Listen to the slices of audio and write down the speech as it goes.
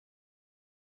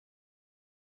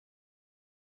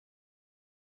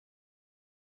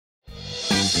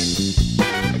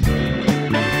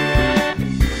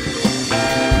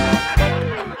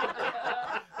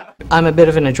I'm a bit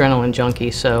of an adrenaline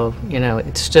junkie, so, you know,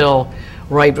 it's still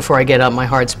right before I get up, my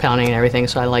heart's pounding and everything,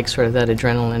 so I like sort of that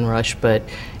adrenaline rush. But,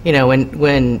 you know,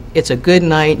 when it's a good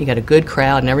night, you got a good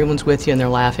crowd, and everyone's with you and they're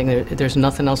laughing, there's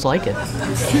nothing else like it.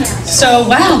 So,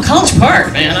 wow, College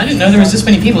Park, man. I didn't know there was this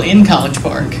many people in College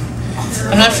Park.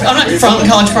 I'm not from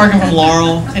College Park, I'm from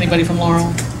Laurel. Anybody from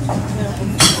Laurel?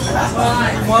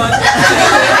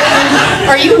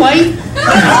 Are you white?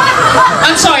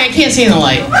 I'm sorry, I can't see in the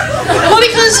light. Well,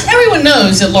 because everyone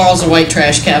knows that Laurel's the white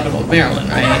trash capital of Maryland,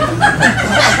 right?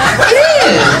 It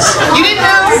is. You didn't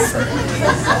know?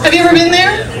 Have you ever been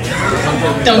there?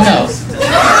 Don't go.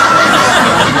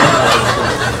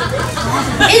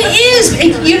 It is.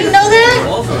 You didn't know that?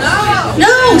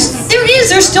 No, there is.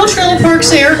 There's still trailer parks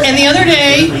there. And the other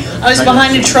day, I was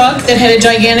behind a truck that had a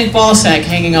gigantic ball sack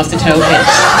hanging off the tow hitch.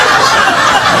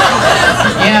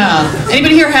 Yeah.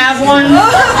 Anybody here have one?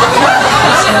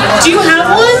 Do you have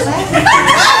one?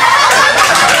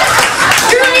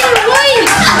 You're not even white.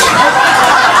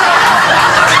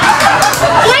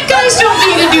 Black guys don't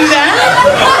need to do that.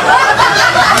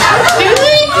 Do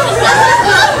they?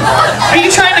 Are you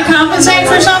trying to compensate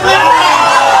for something?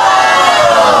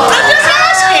 I'm just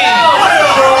asking.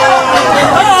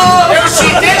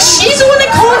 She's the one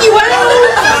that called you out.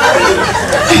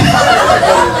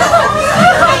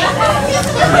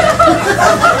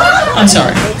 I'm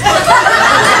sorry.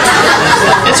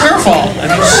 It's her fault.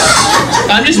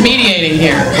 I'm just mediating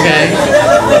here, okay?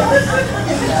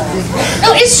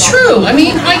 No, it's true. I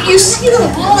mean, like, you see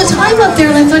them all the time up there,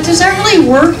 and I thought, does that really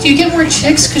work? Do you get more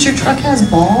chicks because your truck has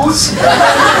balls?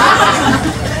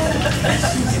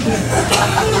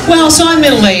 Well, so I'm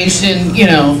middle-aged and, you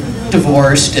know,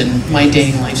 divorced, and my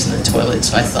dating life's in the toilet,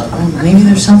 so I thought, well, maybe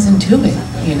there's something to it,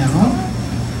 you know?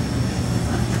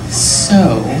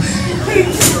 So,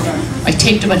 I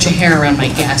taped a bunch of hair around my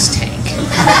gas tank.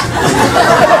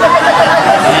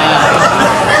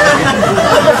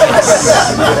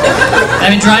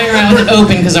 I've been driving around with it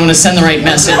open because I want to send the right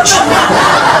message.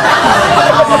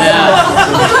 Yeah.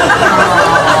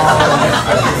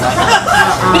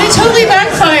 But it totally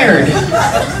backfired.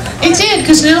 It did,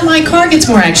 because now my car gets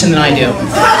more action than I do.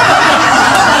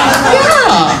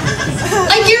 Yeah.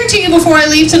 I guarantee you before I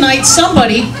leave tonight,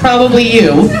 somebody, probably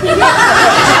you,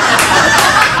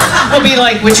 will be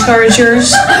like, which car is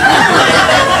yours?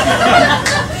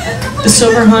 The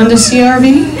silver Honda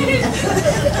CR-V?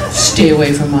 Stay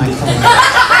away from my car.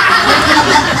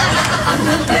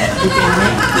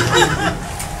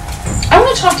 I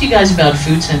want to talk to you guys about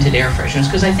food-scented air fresheners,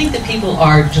 because I think that people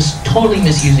are just totally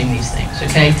misusing these things,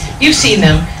 okay? You've seen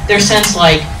them. They're scents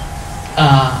like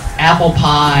apple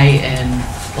pie and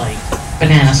like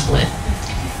banana split.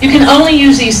 You can only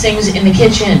use these things in the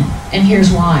kitchen, and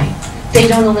here's why. They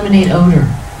don't eliminate odor.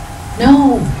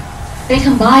 No. They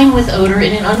combine with odor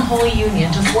in an unholy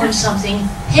union to form something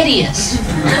hideous.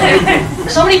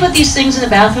 Somebody put these things in the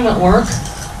bathroom at work.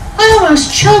 I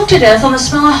almost choked to death on the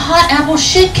smell of hot apple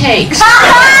shit cakes.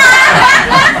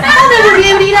 I'll never be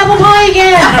able to eat apple pie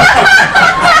again.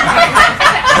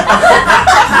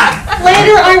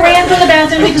 Later, I ran from the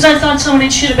bathroom because I thought someone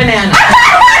had shit a banana.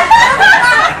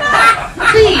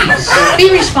 Please, be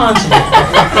responsible.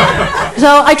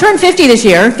 So I turned 50 this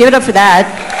year. Give it up for that.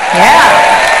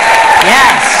 Yeah.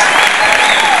 Yes.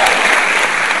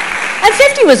 And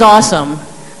 50 was awesome,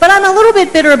 but I'm a little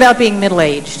bit bitter about being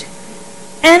middle-aged.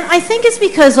 And I think it's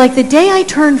because, like, the day I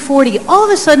turned 40, all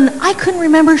of a sudden, I couldn't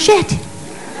remember shit.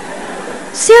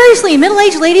 Seriously,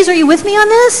 middle-aged ladies, are you with me on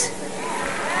this?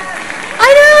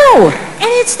 I know. And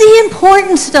it's the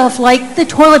important stuff, like the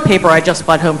toilet paper I just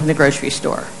bought home from the grocery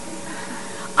store.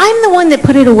 I'm the one that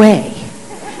put it away.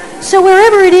 So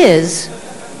wherever it is,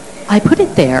 I put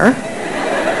it there.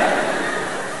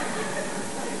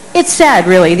 It's sad,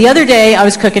 really. The other day, I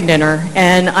was cooking dinner,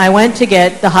 and I went to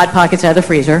get the Hot Pockets out of the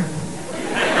freezer.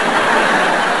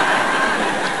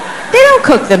 They don't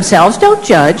cook themselves, don't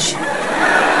judge.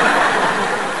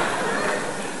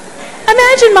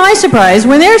 Imagine my surprise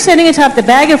when they're sitting atop the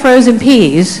bag of frozen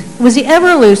peas was the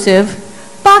ever-elusive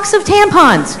box of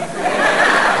tampons.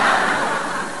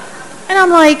 And I'm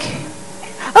like,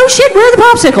 oh shit, where are the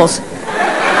popsicles?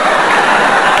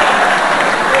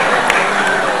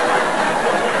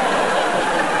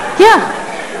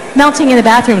 Yeah, melting in the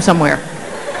bathroom somewhere.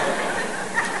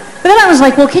 But then I was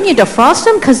like, well, can you defrost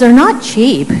them? Because they're not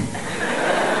cheap.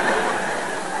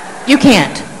 You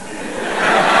can't.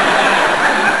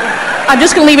 I'm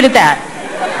just going to leave it at that.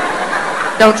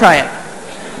 Don't try it.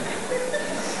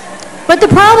 But the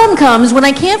problem comes when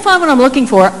I can't find what I'm looking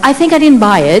for. I think I didn't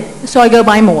buy it, so I go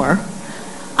buy more.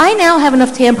 I now have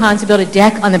enough tampons to build a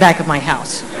deck on the back of my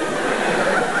house.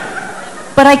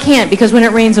 but I can't because when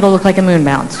it rains, it'll look like a moon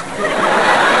bounce.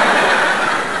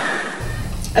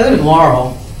 I live in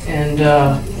Laurel, and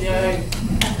that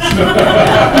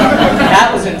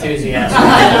was enthusiasm.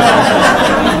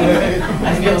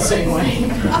 I feel the same way.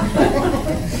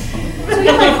 So I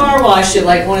got my car washed at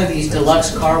like one of these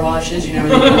deluxe car washes, you know,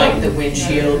 where they do like the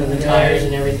windshield and the tires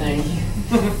and everything.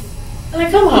 And I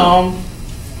come home,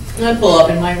 and I pull up,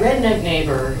 and my redneck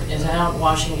neighbor is out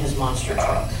washing his monster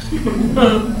truck.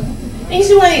 And he's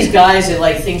one of these guys that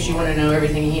like thinks you want to know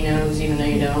everything he knows, even though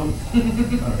you don't.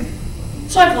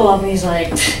 So I pull up, and he's like,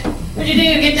 "What'd you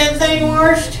do? Get that thing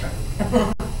washed?"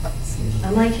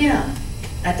 I'm like, "Yeah,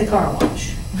 at the car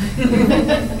wash."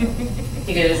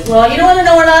 He goes, "Well, you don't want to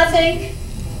know what I think?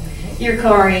 Your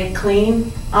car ain't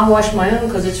clean. I'll wash my own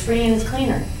because it's free and it's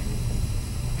cleaner."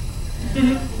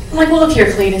 I'm like, "Well, look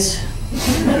here, Cletus.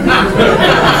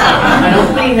 I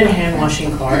don't believe in hand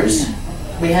washing cars.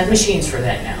 We have machines for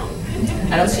that now.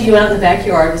 I don't see you out in the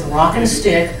backyard with a rock and a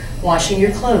stick washing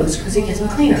your clothes because it gets them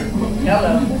cleaner. And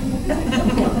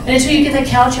until you get that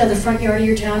couch out of the front yard of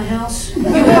your townhouse, you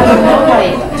have no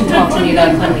right to talk to me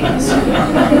about cleanliness.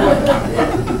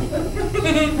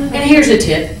 And here's a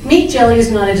tip. Meat jelly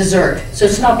is not a dessert, so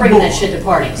stop bringing that shit to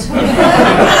parties."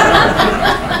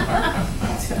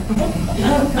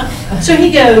 So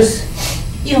he goes,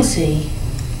 "You'll see."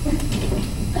 What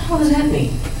the hell does that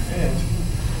mean?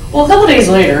 Well, a couple days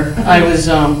later, I was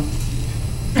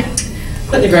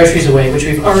putting the groceries away, which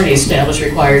we've already established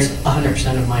requires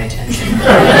 100% of my attention.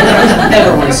 I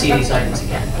never want to see these items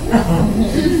again.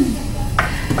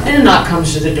 And a knock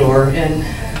comes to the door, and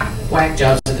whack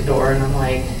jobs at the door, and I'm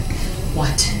like,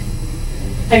 "What?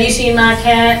 Have you seen my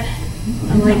cat?"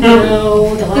 I'm like,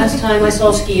 "No, the last time I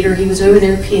saw Skeeter, he was over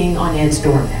there peeing on Ed's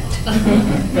doormat."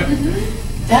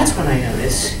 That's when I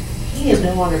notice he is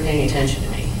no longer paying attention to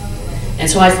me. And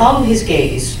so I follow his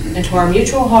gaze, and to our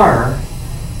mutual horror,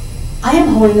 I am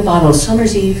holding a bottle of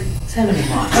Summer's Eve 70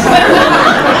 Watts.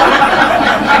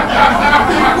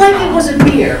 Like it was a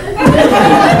beer.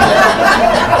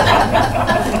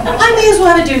 I may as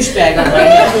well have a douchebag on my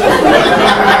head.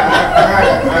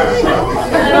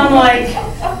 And I'm like,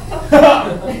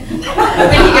 and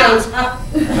he goes,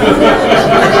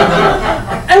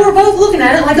 and we're both looking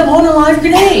at it like I'm holding a live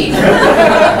grenade.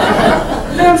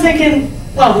 And I'm thinking,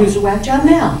 well, who's the whack job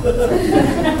now?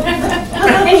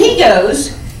 And he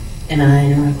goes, and I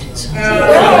interrupted something.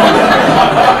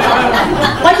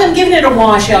 Like I'm giving it a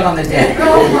wash out on the deck.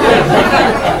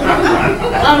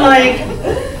 I'm like,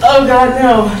 oh God,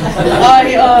 no.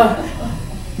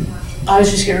 I was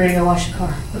just getting ready to go wash the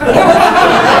car.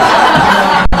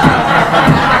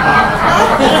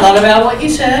 Thought about what you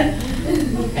said,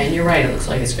 and you're right, it looks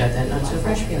like it's got that not so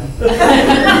fresh feeling.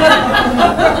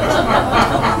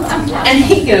 And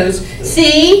he goes,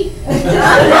 "See?" Are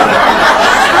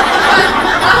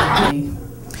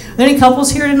there any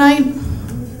couples here tonight?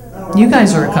 You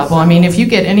guys are a couple. I mean, if you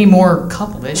get any more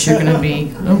couple-ish, you're going to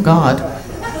be, oh God.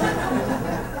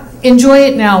 Enjoy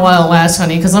it now while it lasts,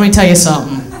 honey, because let me tell you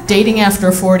something. Dating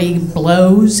after 40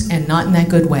 blows, and not in that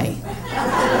good way.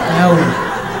 No.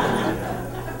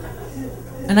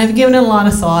 And I've given it a lot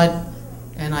of thought,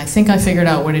 and I think I figured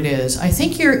out what it is. I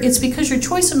think it's because your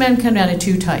choice of men come down to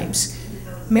two types.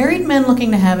 Married men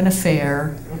looking to have an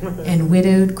affair, and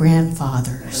widowed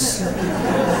grandfathers.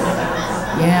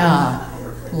 Yeah,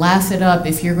 laugh it up.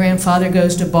 If your grandfather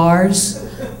goes to bars,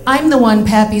 I'm the one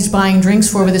Pappy's buying drinks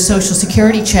for with his Social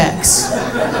Security checks.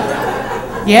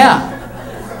 Yeah.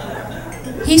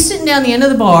 He's sitting down the end of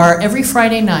the bar every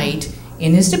Friday night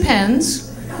in his Depends.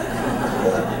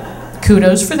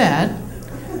 Kudos for that.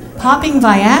 Popping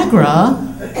Viagra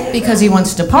because he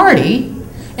wants to party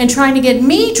and trying to get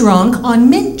me drunk on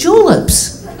mint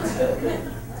juleps.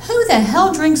 Who the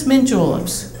hell drinks mint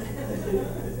juleps?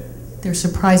 They're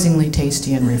surprisingly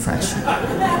tasty and refreshing.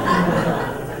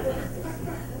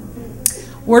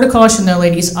 Word of caution though,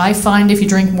 ladies, I find if you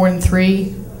drink more than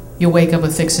 3, you'll wake up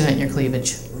with fixing it in your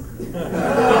cleavage.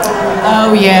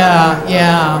 Oh yeah,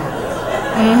 yeah.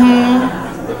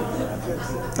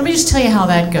 Let me just tell you how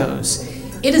that goes.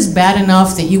 It is bad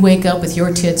enough that you wake up with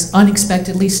your tits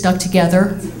unexpectedly stuck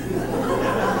together.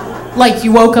 Like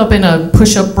you woke up in a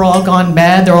push-up bra gone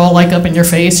bad, they're all like up in your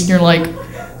face, and you're like,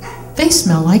 they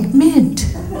smell like mint.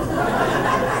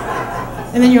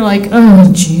 And then you're like,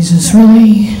 oh Jesus,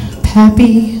 really?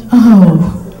 Pappy?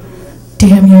 Oh,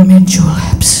 damn you mint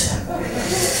juleps.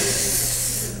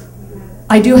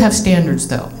 I do have standards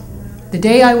though. The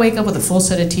day I wake up with a full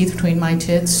set of teeth between my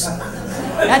tits,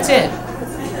 that's it.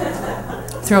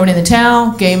 Throw it in the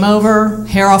towel, game over,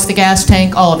 hair off the gas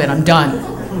tank, all of it, I'm done.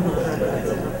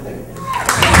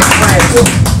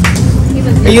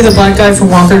 Are you the black guy from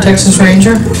Walker, Texas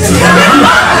Ranger? That's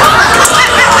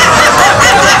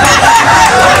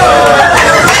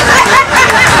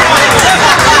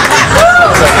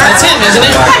him, isn't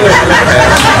it?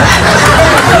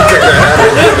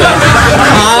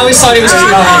 I always thought he was cute.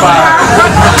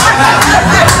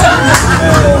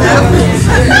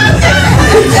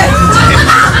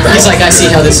 He's like, I see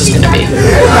how this is going to be.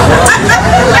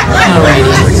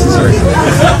 Alrighty.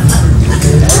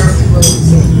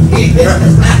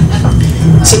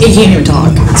 See, he can't even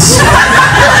talk. I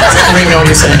don't even know what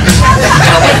he's saying.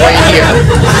 I'm like, right here.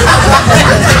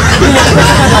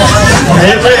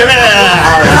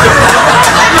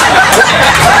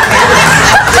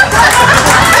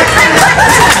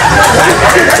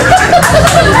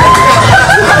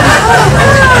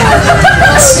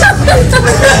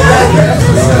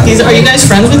 Are you guys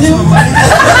friends with him?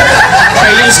 Or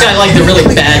you just got like the really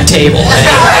bad table?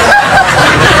 Right?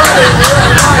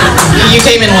 You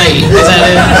came in late, is that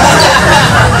it?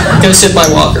 Go sit by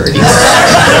Walker.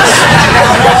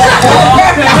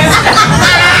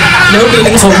 No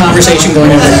meaningful conversation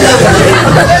going on.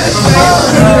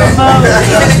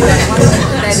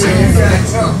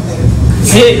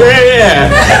 Yeah.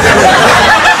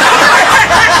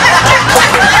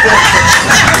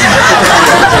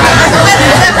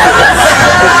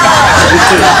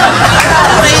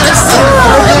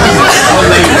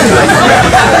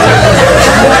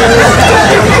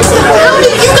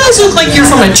 You guys look like you're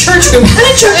from a church group. How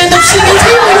did you end up singing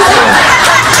Taylor?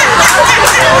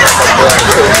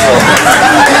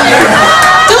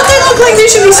 Don't they look like they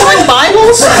should be selling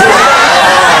Bibles?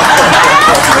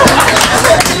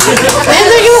 And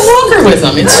they got Walker with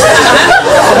them. It's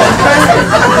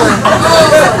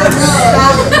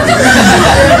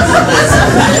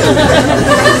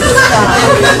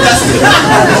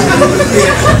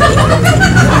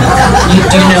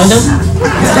do you know them?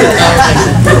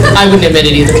 I wouldn't admit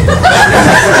it either.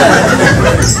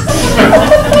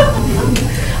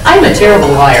 I'm a terrible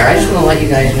liar. I just want to let you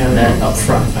guys know that up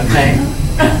front, okay?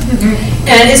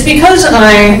 And it's because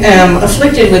I am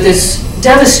afflicted with this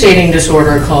devastating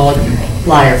disorder called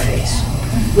liar face,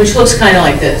 which looks kind of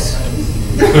like this.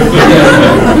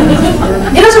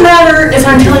 It doesn't matter if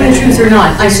I'm telling the truth or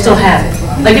not, I still have it.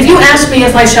 Like if you asked me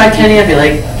if I shot Kenny, I'd be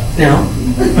like, no.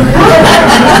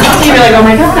 You'd be like, oh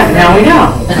my God, now we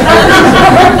know.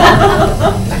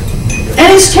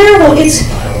 And it's terrible. It's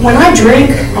when I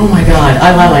drink, oh my God,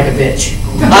 I lie like a bitch.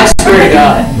 I swear to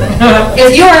God.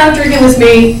 If you're out drinking with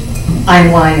me,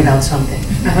 I'm lying about something.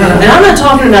 And I'm not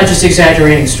talking about just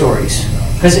exaggerating stories,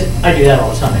 because I do that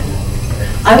all the time.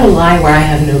 I will lie where I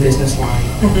have no business lying.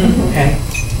 Okay?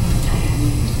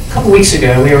 A couple weeks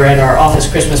ago, we were at our office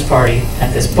Christmas party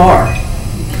at this bar.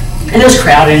 And it was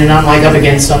crowded, and I'm like up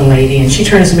against some lady, and she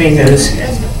turns to me and goes,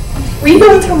 were you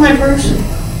going through my purse?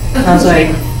 And I was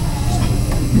like,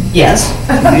 yes.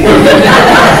 I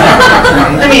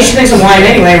mean, she thinks I'm lying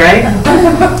anyway, right?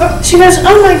 She goes,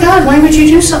 oh my God, why would you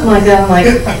do something like that? I'm like,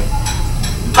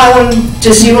 I wanted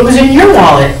to see what was in your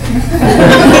wallet.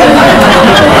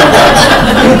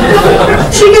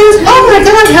 She goes, oh my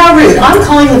God, how rude. I'm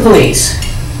calling the police.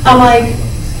 I'm like,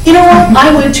 you know what?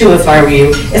 I would too if I were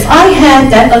you. If I had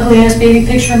that ugly-ass baby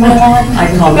picture in my wallet,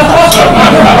 I'd call the cops.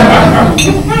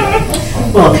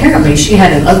 Well, apparently she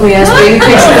had an ugly-ass baby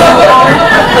picture in her wallet.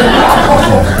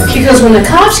 Because when the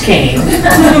cops came,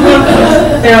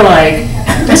 they're like,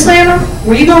 Miss Lambert,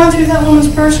 were you going through that woman's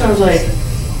purse? And I was like,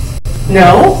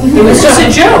 no, it was just a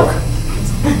joke.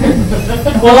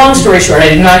 Well, long story short, I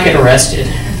did not get arrested.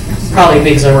 Probably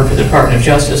because I work for the Department of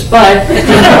Justice, but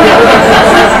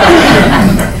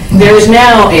there is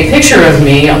now a picture of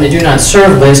me on the do not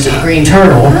serve list of Green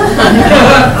Turtle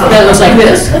that looks like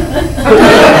this.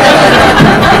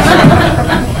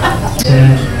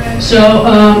 So,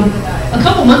 a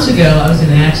couple months ago, I was in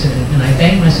an accident, and I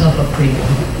banged myself up pretty good.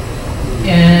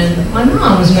 And my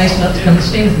mom was nice enough to come and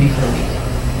stay with me for a week.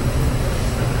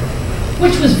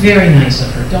 Which was very nice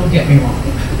of her, don't get me wrong.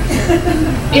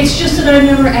 It's just that I've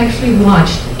never actually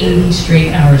watched 80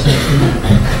 straight hours of TV.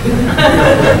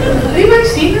 Have you ever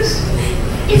seen this?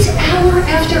 It's hour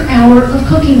after hour of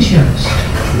cooking shows,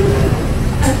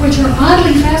 which are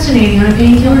oddly fascinating on a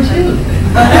painkiller too.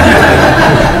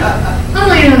 I'm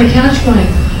laying on the couch going,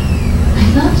 I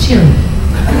love chili.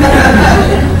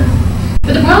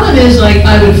 But the problem is, like,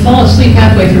 I would fall asleep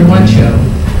halfway through one show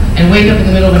and wake up in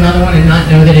the middle of another one and not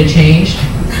know that it changed.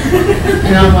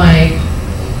 And I'm like,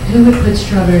 who would put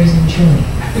strawberries in chili?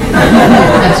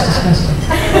 That's disgusting.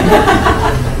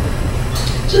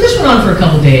 So this went on for a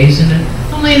couple days, and then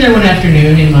I'm laying there one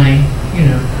afternoon in my,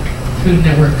 Food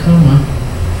Network coma,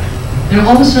 and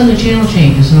all of a sudden the channel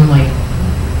changes, and I'm like,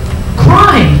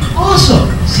 Crime, awesome.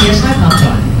 CSI popped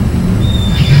on.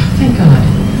 I'm like, oh, thank God.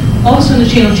 All of a sudden the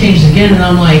channel changes again, and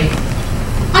I'm like,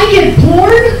 I get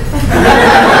porn?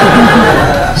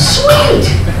 Sweet!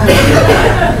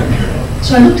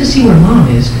 So I looked to see where Mom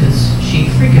is, because she'd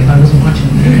freak if I wasn't watching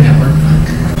the Food Network.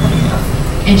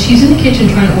 And she's in the kitchen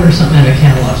trying to order something out of a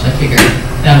catalog, so I figured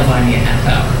that'll buy me a half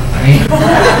hour, right?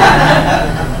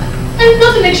 And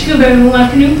nothing makes you feel better than a little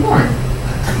afternoon porn.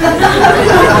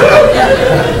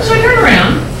 So I turn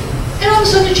around, and all of a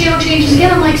sudden the channel changes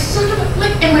again. I'm like, son of a,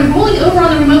 like, am I rolling over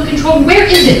on the remote control? Where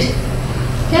is it?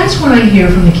 That's when I hear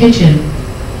from the kitchen,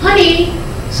 honey,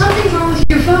 something's wrong with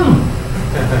your phone.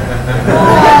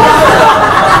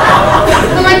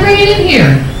 I'm like, bring it in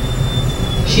here.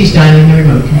 She's dialing the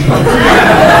remote control.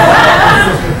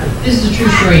 This is a true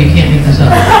story, you can't make this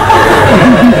up.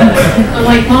 I'm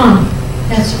like, Mom,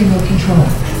 that's the remote control.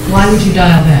 Why would you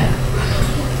dial that?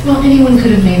 Well, anyone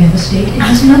could have made a mistake. It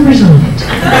has numbers on it.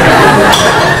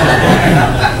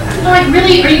 I'm like,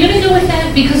 really? Are you going to go with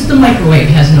that? Because the microwave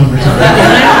has numbers on it.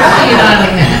 And I don't see you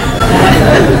dialing that.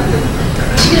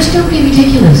 She goes, don't be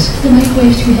ridiculous. The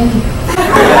microwave's too heavy.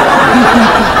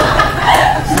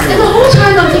 And the whole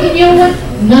time I'm thinking, you know what?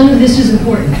 None of this is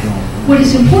important. What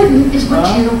is important is what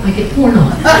channel I get porn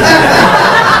on.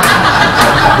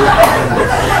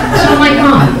 So I'm like,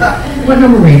 Mom, what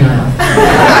number were you dial?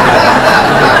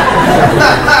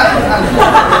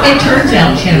 It turns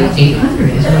out channel 800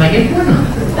 is what I get porn on.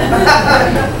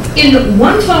 In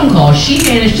one phone call, she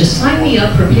managed to sign me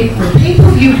up for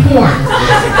pay-per-view porn.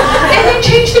 And then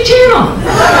change the channel.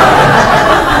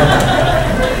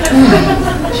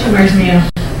 She wears me out.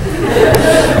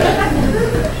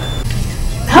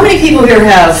 How many people here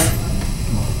have,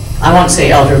 I won't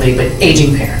say elderly, but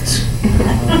aging parents?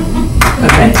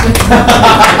 Okay.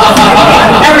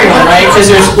 Everyone, right? Because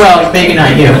there's, well, maybe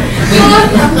not you.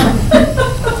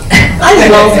 I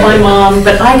love my mom,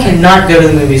 but I cannot go to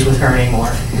the movies with her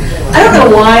anymore. I don't know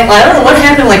why. I don't know what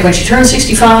happened, like when she turned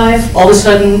 65, all of a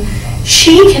sudden,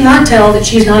 she cannot tell that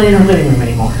she's not in her living room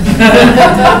anymore.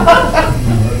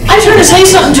 I tried to say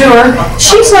something to her.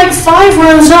 She's like 5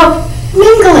 rows up,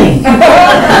 mingling.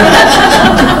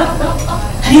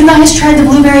 Have you guys tried the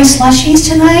blueberry slushies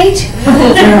tonight?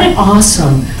 They're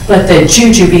awesome, but the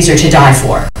jujubes are to die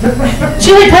for.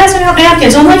 She's like passing out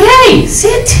napkins. I'm like, hey,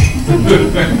 sit.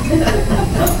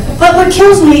 But what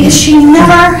kills me is she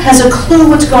never has a clue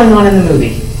what's going on in the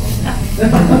movie.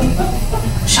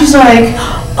 She's like,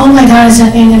 oh my God, is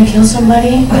that man gonna kill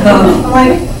somebody? I'm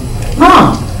like,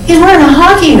 Mom, he's wearing a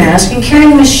hockey mask and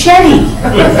carrying a machete.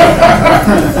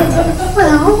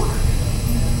 Well,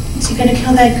 is he gonna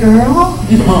kill that girl?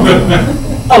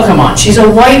 Oh, come on. She's a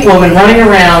white woman running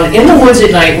around in the woods at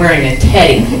night wearing a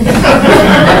teddy.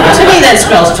 To me, that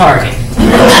spells target.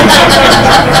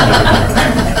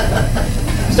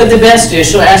 But the best is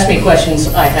she'll ask me questions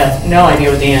I have no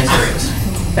idea what the answer is.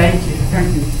 Thank you.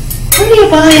 Thank you. Where do you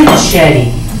buy a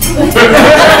machete?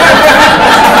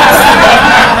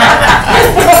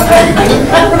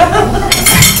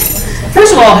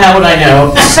 First of all, how would I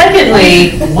know?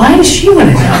 Secondly, why does she want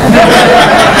to know?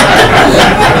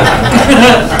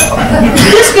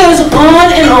 This goes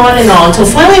on and on and on until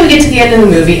finally we get to the end of the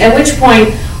movie, at which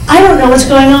point I don't know what's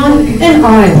going on, and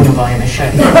I want to buy a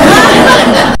machete.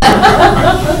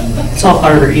 It's all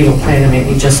part of her evil plan to make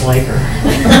me just like her.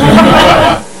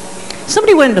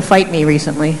 Somebody wanted to fight me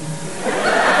recently.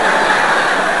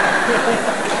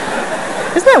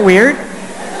 Isn't that weird?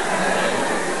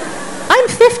 I'm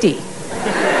 50.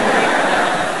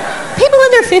 People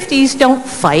in their 50s don't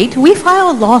fight. We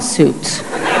file lawsuits.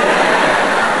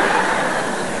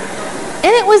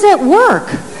 And it was at work.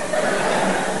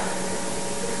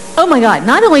 Oh my God,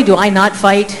 not only do I not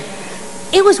fight,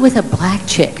 it was with a black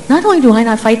chick. Not only do I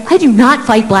not fight, I do not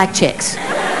fight black chicks.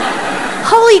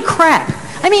 Holy crap.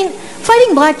 I mean,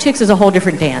 fighting black chicks is a whole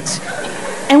different dance.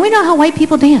 And we know how white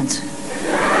people dance.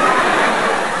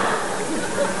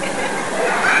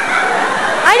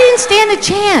 I didn't stand a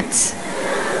chance.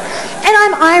 And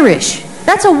I'm Irish.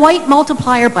 That's a white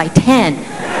multiplier by 10.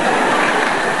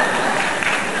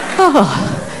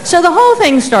 Oh. So the whole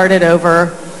thing started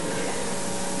over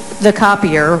the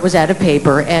copier was out of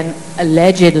paper, and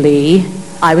allegedly,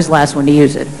 I was the last one to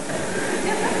use it.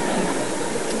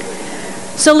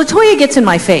 So LaToya gets in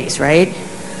my face, right?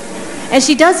 And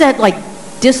she does that, like,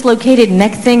 dislocated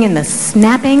neck thing and the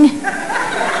snapping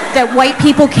that white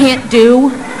people can't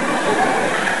do.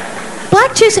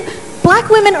 Black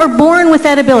women are born with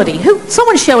that ability.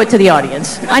 Someone show it to the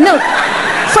audience. I know.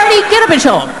 Freddie, get up and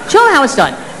show them. Show them how it's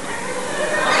done.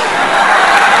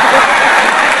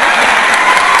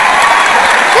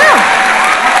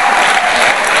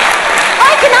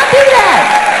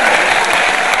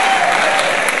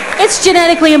 It's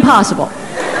genetically impossible.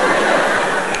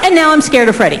 And now I'm scared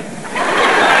of Freddie.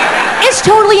 It's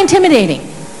totally intimidating.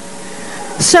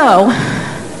 So,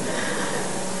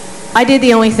 I did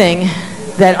the only thing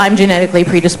that I'm genetically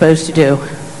predisposed to do.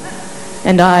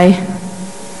 And I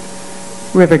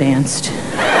river danced.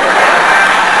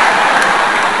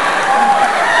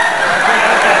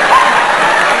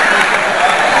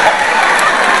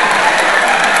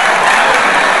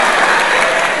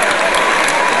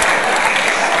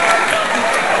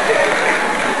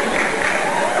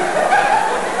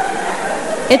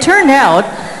 It turned out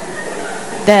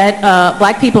that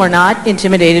black people are not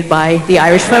intimidated by the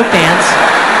Irish folk dance.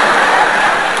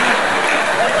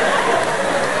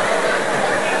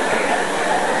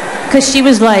 Because she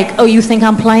was like, oh, you think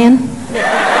I'm playing?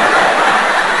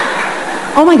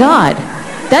 Oh my God.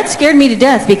 That scared me to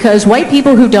death because white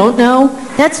people who don't know,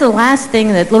 that's the last thing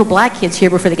that little black kids hear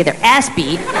before they get their ass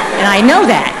beat. And I know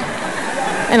that.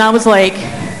 And I was like,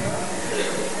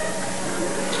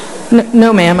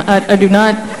 no, ma'am, I do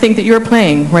not think that you're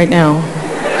playing right now.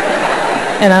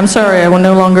 And I'm sorry, I will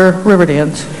no longer river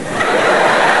dance.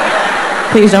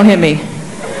 Please don't hit me.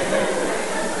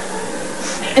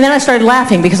 And then I started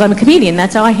laughing because I'm a comedian.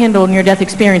 That's how I handle near-death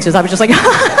experiences. I was just like, okay,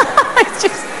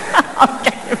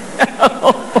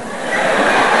 no.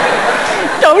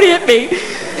 Don't hit me.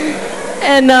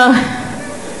 And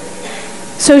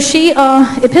so she,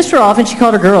 it pissed her off and she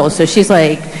called her girls. So she's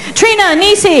like, Trina,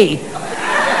 Nisi,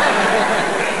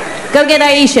 go get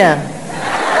Aisha.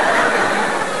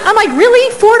 I'm like,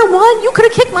 really? 4-1? You could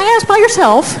have kicked my ass by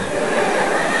yourself.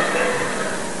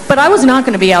 But I was not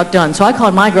going to be outdone, so I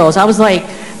called my girls. I was like,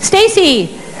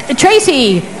 Stacy,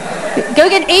 Tracy, go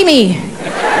get Amy.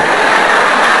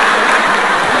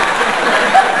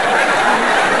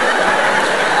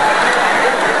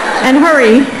 And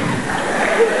hurry.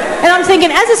 And I'm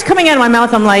thinking, as it's coming out of my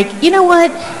mouth, I'm like, you know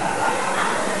what?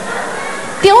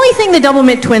 The only thing the double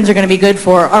mitt twins are going to be good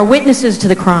for are witnesses to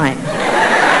the crime.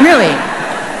 Really.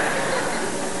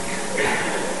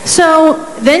 So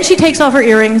then she takes off her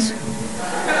earrings.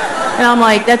 And I'm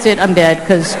like, that's it, I'm dead.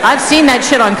 Because I've seen that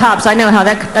shit on Cops. I know how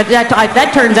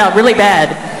that turns out really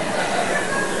bad.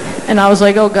 And I was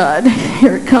like, oh God,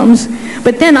 here it comes.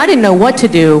 But then I didn't know what to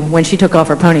do when she took off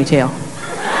her ponytail.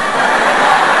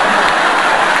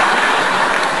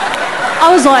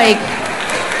 I was like,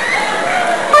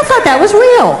 I thought that was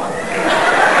real.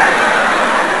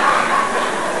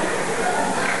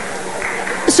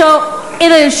 So,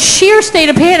 in a sheer state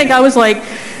of panic, I was like, in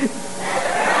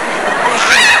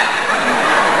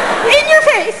your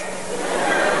face.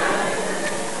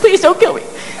 Please don't kill me.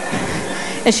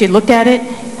 And she looked at it,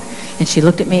 and she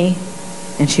looked at me,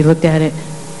 and she looked at it,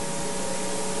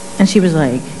 and she was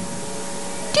like,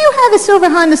 do you have a silver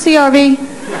Honda CRV?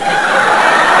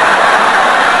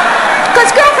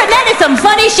 Because girlfriend, that is some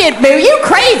funny shit, boo. You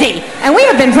crazy. And we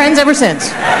have been friends ever since.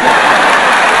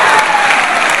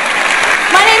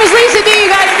 My name is Lisa D. You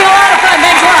guys have been a lot of fun.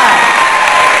 Thanks a lot.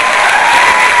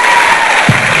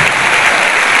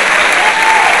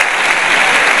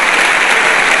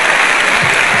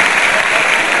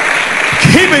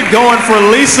 Keep it going for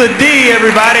Lisa D,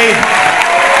 everybody.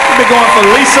 Keep it going for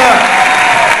Lisa.